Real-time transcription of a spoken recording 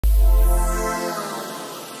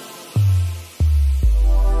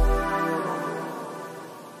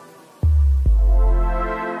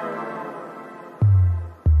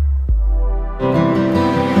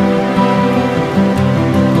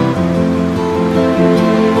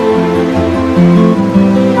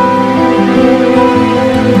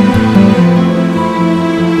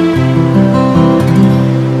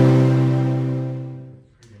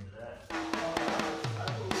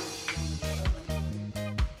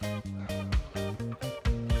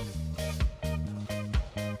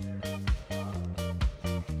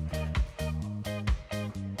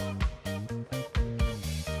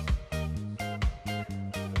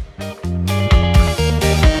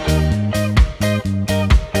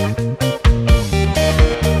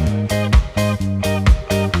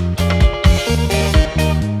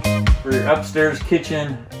downstairs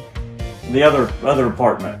kitchen, the other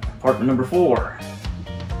apartment, apartment number 4.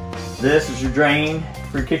 This is your drain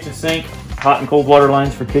for your kitchen sink. Hot and cold water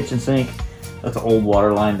lines for kitchen sink. That's an old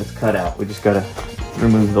water line that's cut out. We just gotta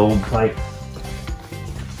remove the old pipe.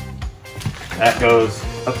 That goes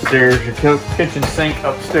upstairs, your kitchen sink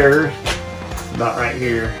upstairs, about right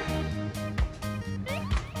here.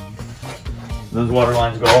 Those water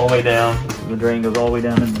lines go all the way down. The drain goes all the way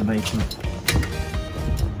down into the basement.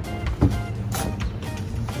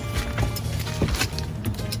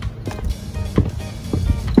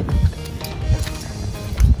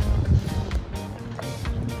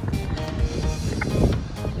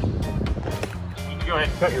 You can go ahead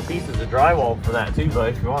and cut your pieces of drywall for that too,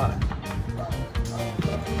 bud, if you want.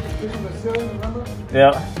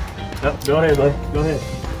 Yeah. Yep, go ahead, bud. Go ahead.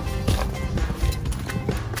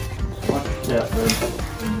 Yeah.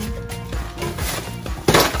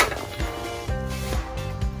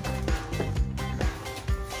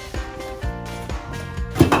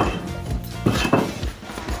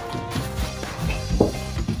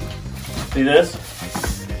 See this?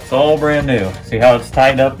 It's all brand new. See how it's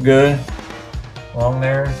tied up good along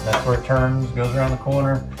there? That's where it turns, goes around the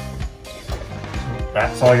corner.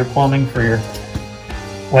 That's all your plumbing for your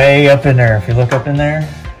way up in there. If you look up in there,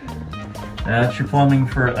 that's your plumbing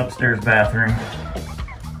for upstairs bathroom.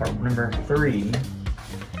 Apartment number 3.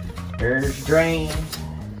 There's your drains.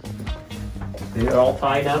 They're all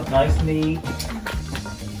tied up nice and neat.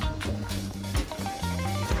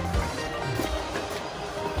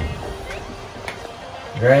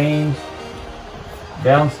 Drains.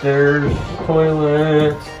 Downstairs,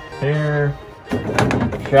 toilet, here,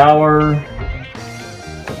 shower,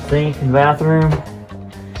 sink and bathroom.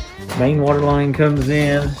 Main water line comes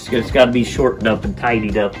in. It's got to be shortened up and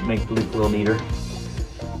tidied up to make it look a little neater.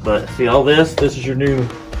 But see all this? This is your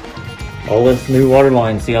all this new water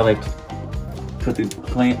line. See how they put the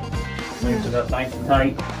clamp it up nice and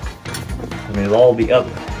tight? I mean, it'll all be up,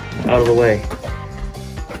 out of the way.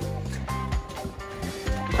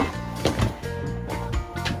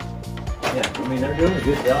 Yeah, I mean, they're doing a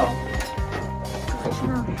good job.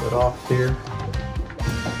 Shut off here.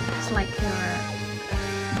 It's like your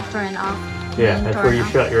turn off. Yeah, that's where you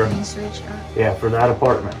shut your switch off. Yeah, for that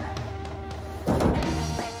apartment.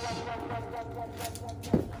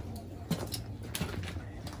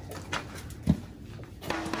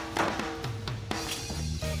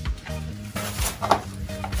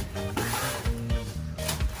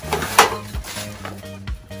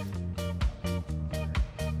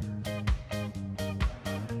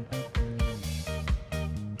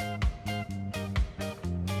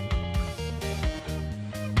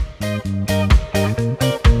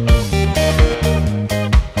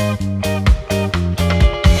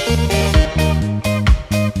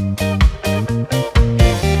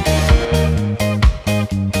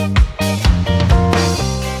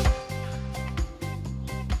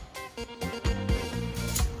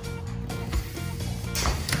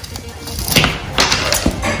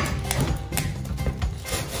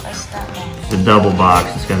 The double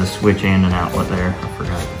box, it's got a switch and an outlet there. I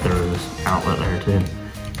forgot that there was an outlet there too.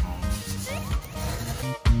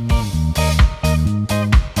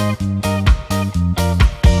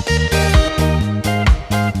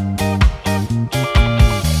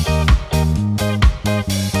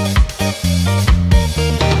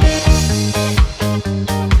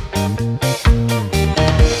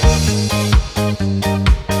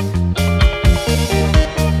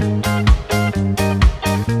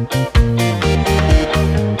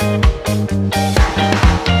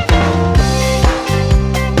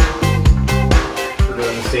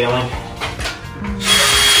 Ceiling.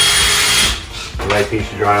 The right piece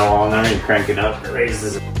of drywall on there, you crank it up, it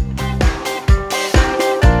raises it.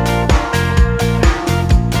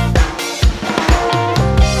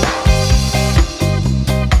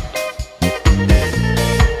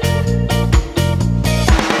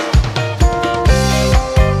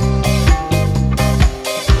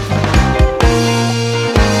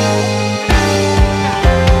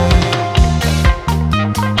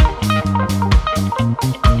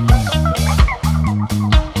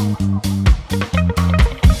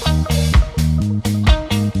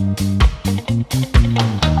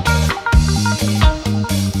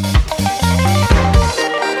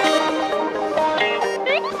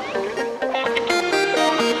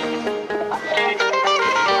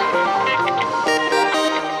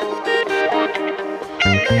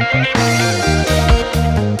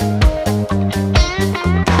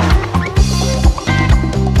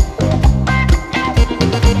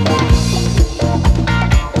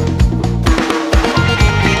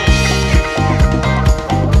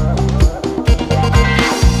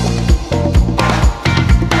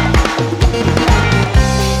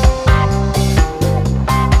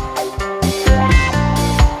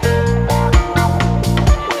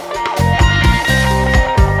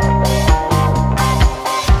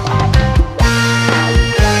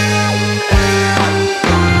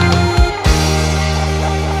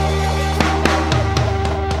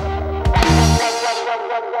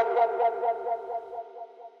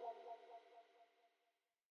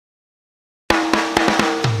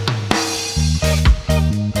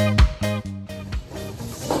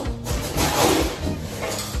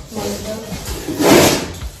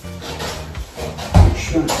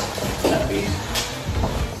 That piece.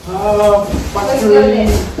 Let's do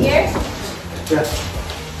this. Here?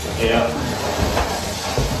 Yeah.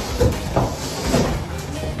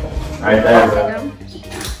 Right there.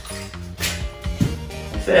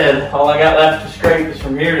 I said, all I got left to scrape is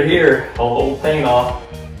from here to here. Pull the old paint off.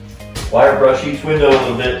 Wire brush each window a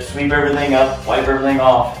little bit, sweep everything up, wipe everything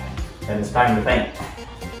off, and it's time to paint.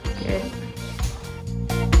 Good.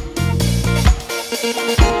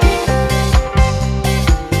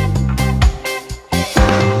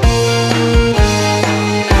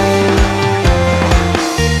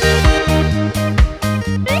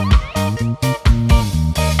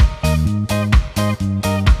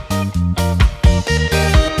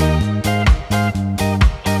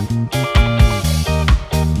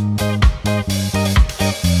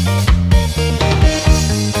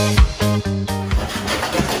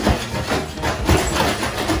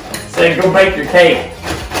 Say, go bake your cake.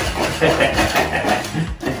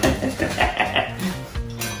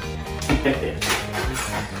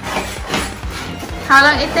 How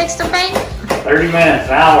long it takes to paint? 30 minutes,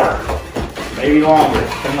 an hour, maybe longer,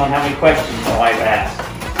 depending on how many questions my wife asks.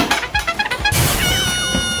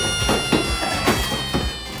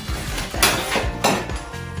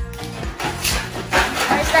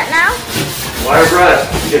 Where's that now? Wire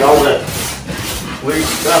brush, get all the loose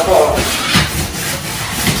stuff off.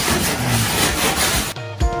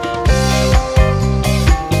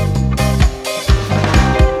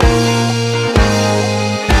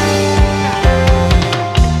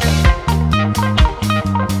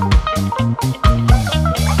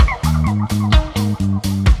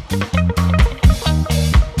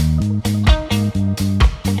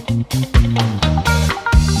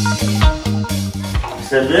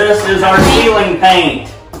 So this is our ceiling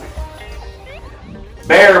paint.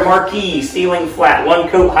 Bear Marquee ceiling flat, 1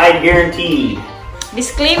 coat hide guaranteed.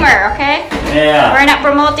 Disclaimer, okay? Yeah. We're not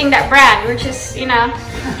promoting that brand. We're just, you know,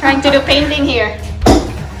 trying to do painting here.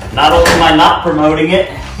 Not only am I not promoting it,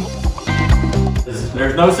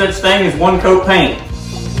 there's no such thing as 1 coat paint.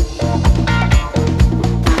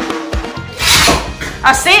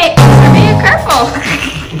 Oh, see? So be careful.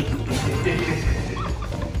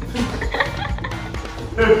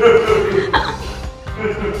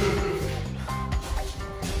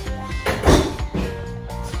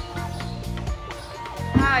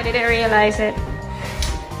 I didn't realize it.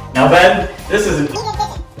 Now Ben, this is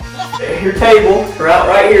your table,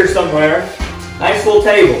 right here somewhere. Nice little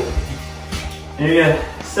table. And you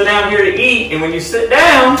sit down here to eat, and when you sit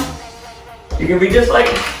down, you can be just like,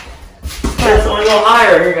 that's only a little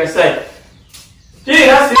higher. You're gonna say, gee,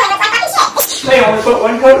 that's they only put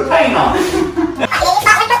 1 coat of paint on.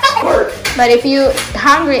 Work. But if you're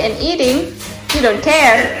hungry and eating, you don't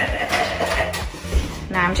care.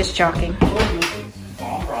 Nah, I'm just joking.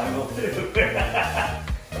 Mom probably will too.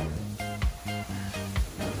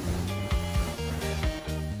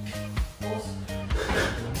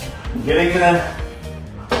 Getting the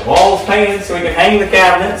walls painted so we can hang the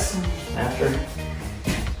cabinets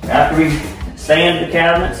after we sand the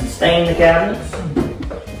cabinets and stain the cabinets.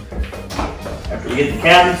 After we get the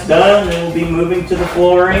cabinets done, then we'll be moving to the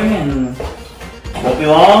flooring, and won't be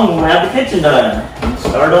long, we'll have the kitchen done. And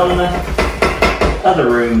start on the other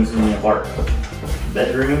rooms in the apartment.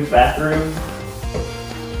 Bedroom, bathroom,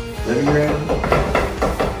 living room,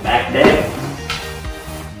 back deck.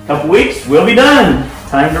 Couple weeks, we'll be done.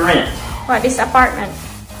 Time to rent. What, this apartment?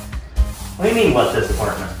 What do you mean, what's this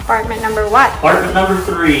apartment? Apartment number what? Apartment number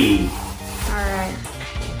 3. Alright.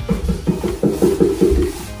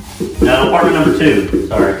 No, apartment number 2.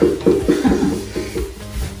 Sorry.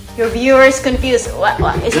 Your viewers confused. What?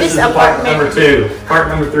 Is this apartment number 2.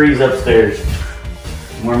 Apartment number 3 is upstairs,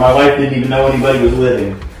 where my wife didn't even know anybody was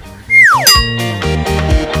living.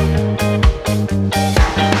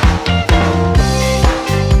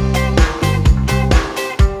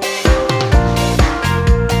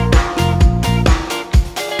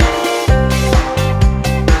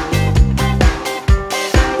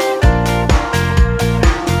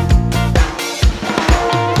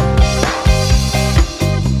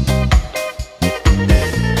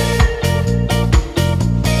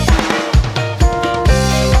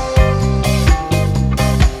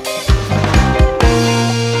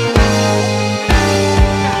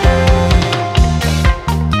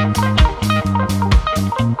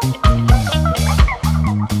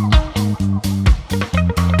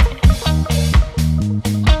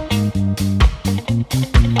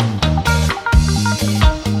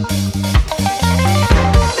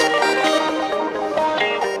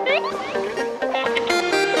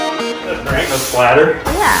 Splatter.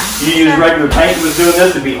 Yeah. You use regular paint, was doing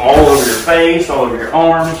this, it'd be all over your face, all over your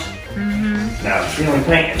arms. Now, see when we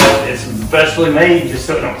paint it, it's specially made just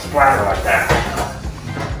so it don't splatter like that.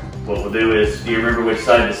 What we'll do is, do you remember which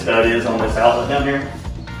side the stud is on this outlet down here?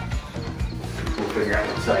 We'll figure out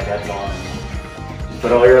which side that's on.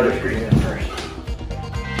 Put all your other screws in first.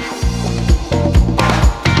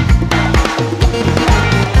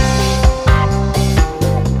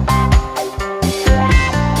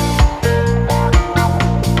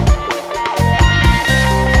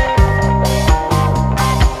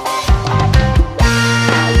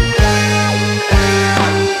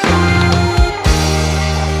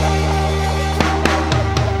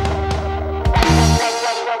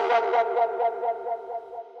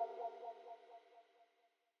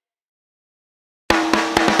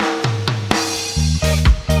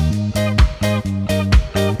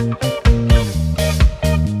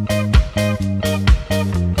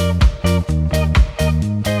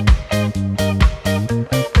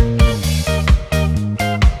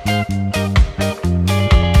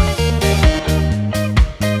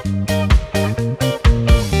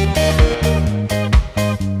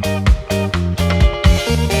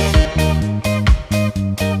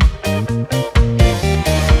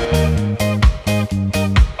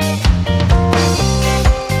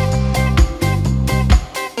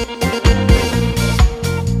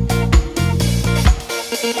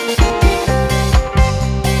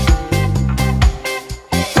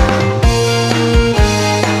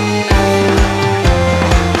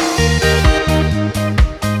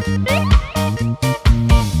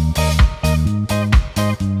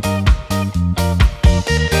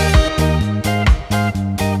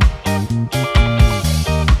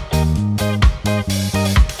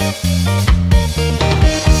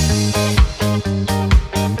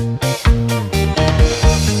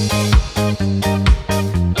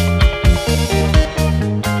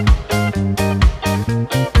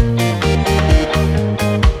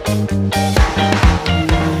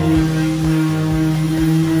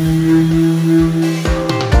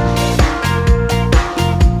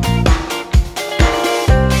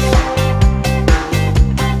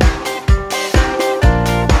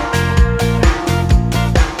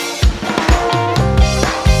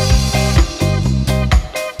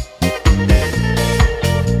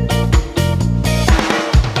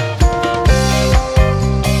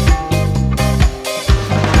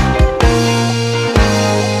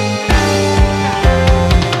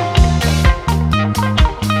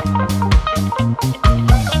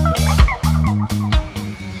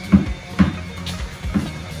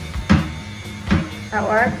 That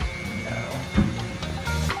work?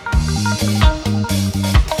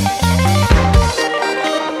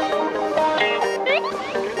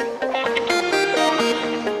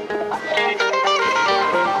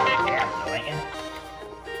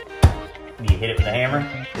 You hit it with a hammer?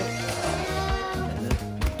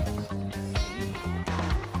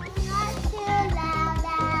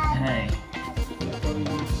 Hey.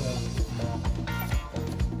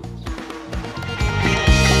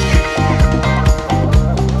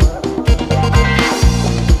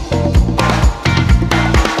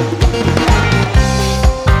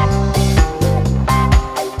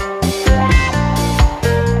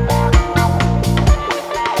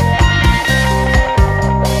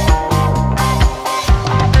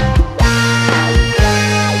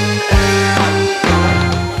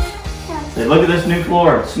 Look at this new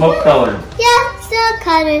floor, smoke colored. Yeah, still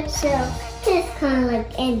colored, so it's kind of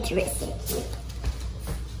like interesting.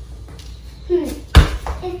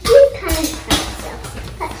 It's just kind of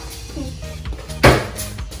fun,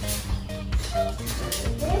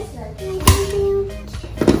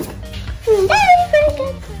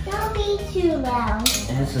 Don't be too loud.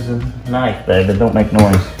 This is a knife, babe, but don't make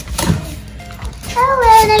noise.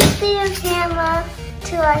 Oh, let's see your camera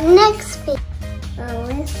to our next video.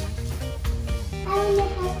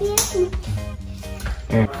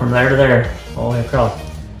 Here, from there to there, all the way across.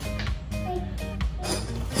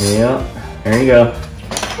 Yep, there you go.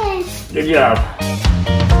 Good job.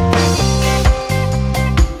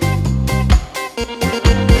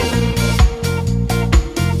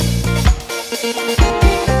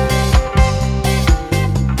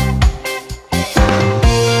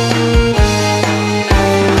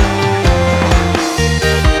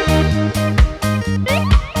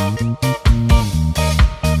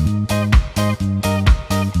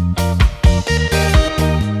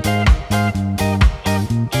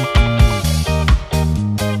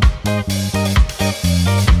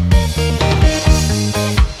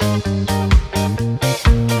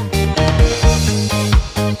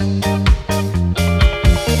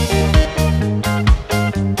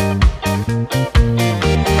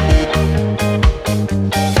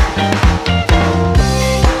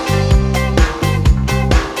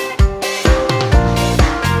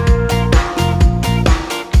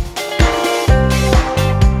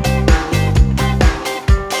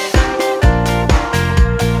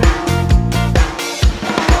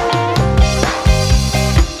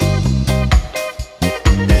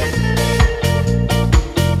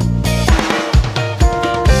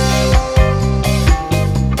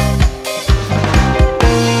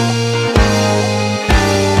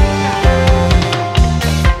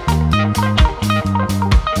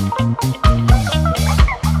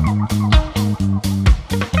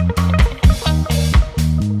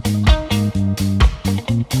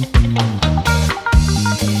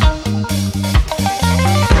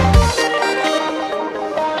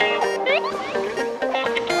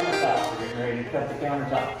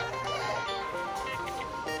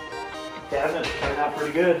 cabinets turned out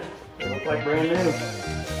pretty good. They look like brand new.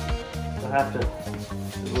 I'll have to do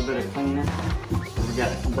a little bit of cleaning. We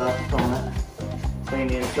got some dust on it. Clean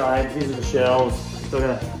the insides. These are the shelves. Still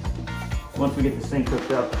gotta, once we get the sink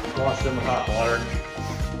hooked up, wash them with hot water.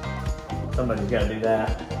 Somebody's gotta do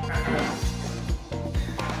that.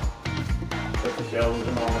 Put the shelves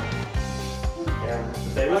in all. Yeah,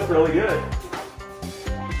 they look really good.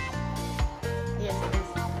 Yes, it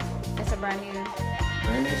is. It's a brand new.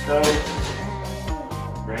 Brand new stove.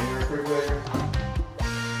 Brand new refrigerator.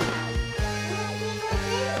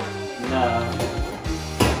 No.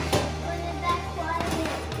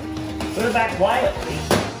 Put it back quietly.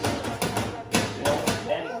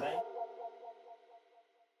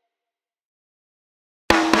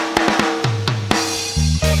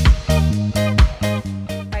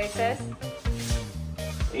 Prices?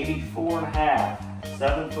 84.5.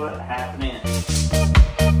 7 foot, half an inch.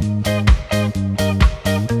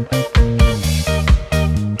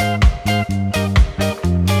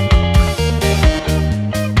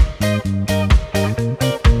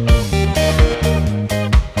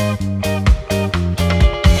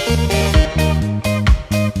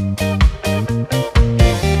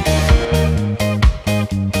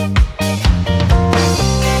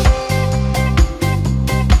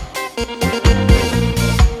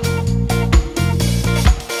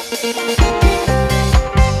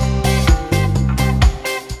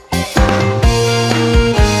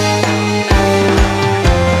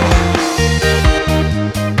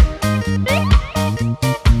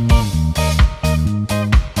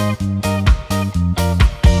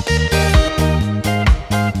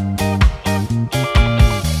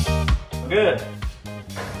 Good.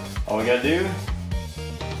 All we gotta do,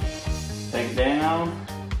 take it down,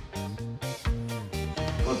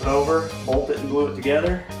 flip it over, bolt it and glue it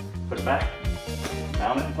together, put it back,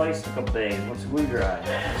 mount it in place in a couple days once the glue dries.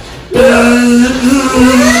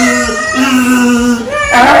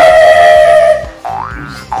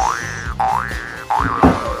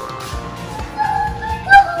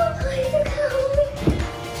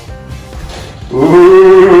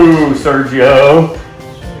 Ooh, Sergio.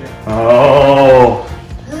 Oh.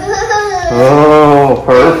 Oh,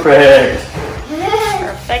 perfect.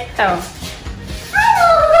 Perfecto.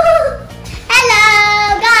 Hello! Hello,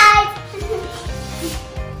 guys!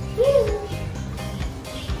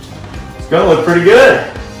 It's gonna look pretty good.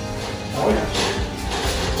 Oh yeah.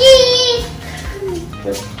 Cheese!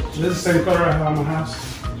 This is the same color I have on my house.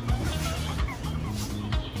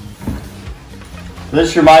 This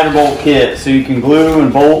is your miter bolt kit, so you can glue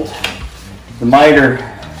and bolt the miter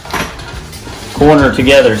corner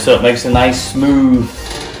together so it makes a nice smooth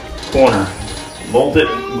corner. Bolt it,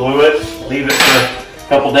 glue it, leave it for a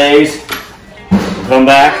couple days, come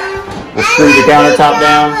back, we'll screw the countertop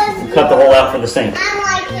down, and cut the hole out for the sink. I'm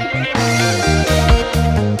like it.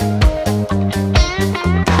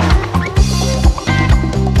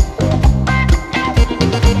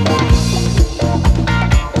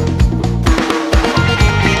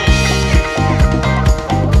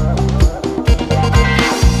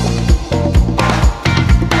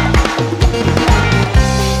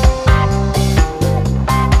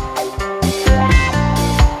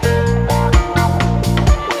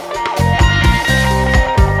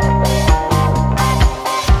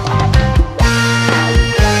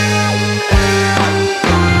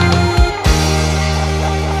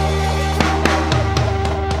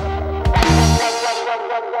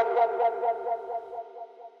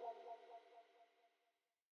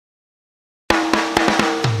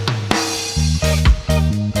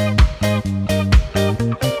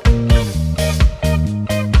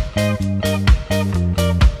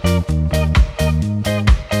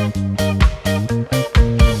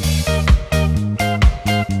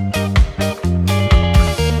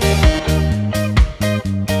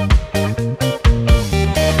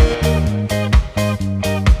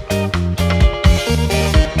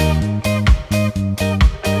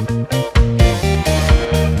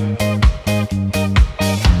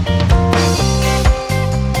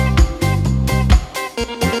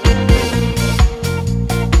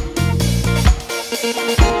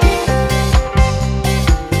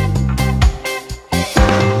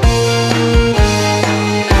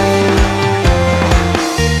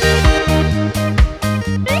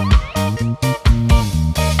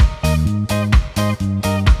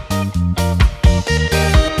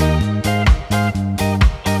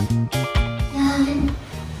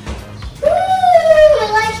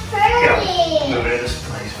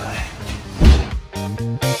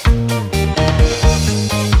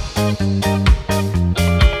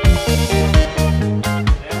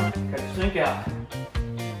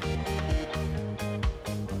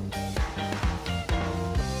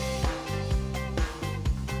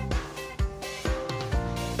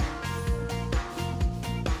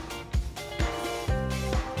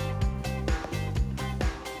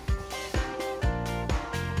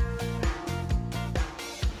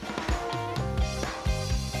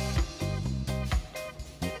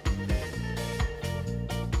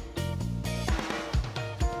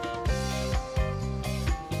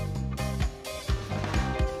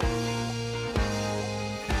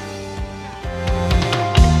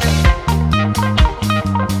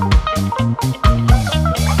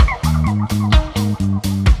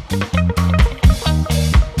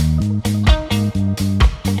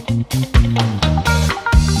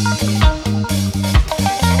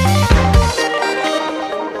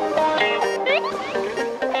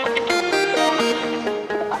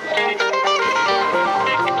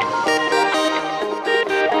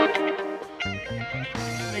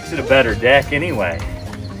 better deck anyway.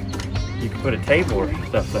 You can put a table or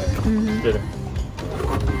stuff there. Instead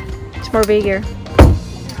of It's more bigger.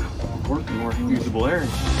 working more usable area.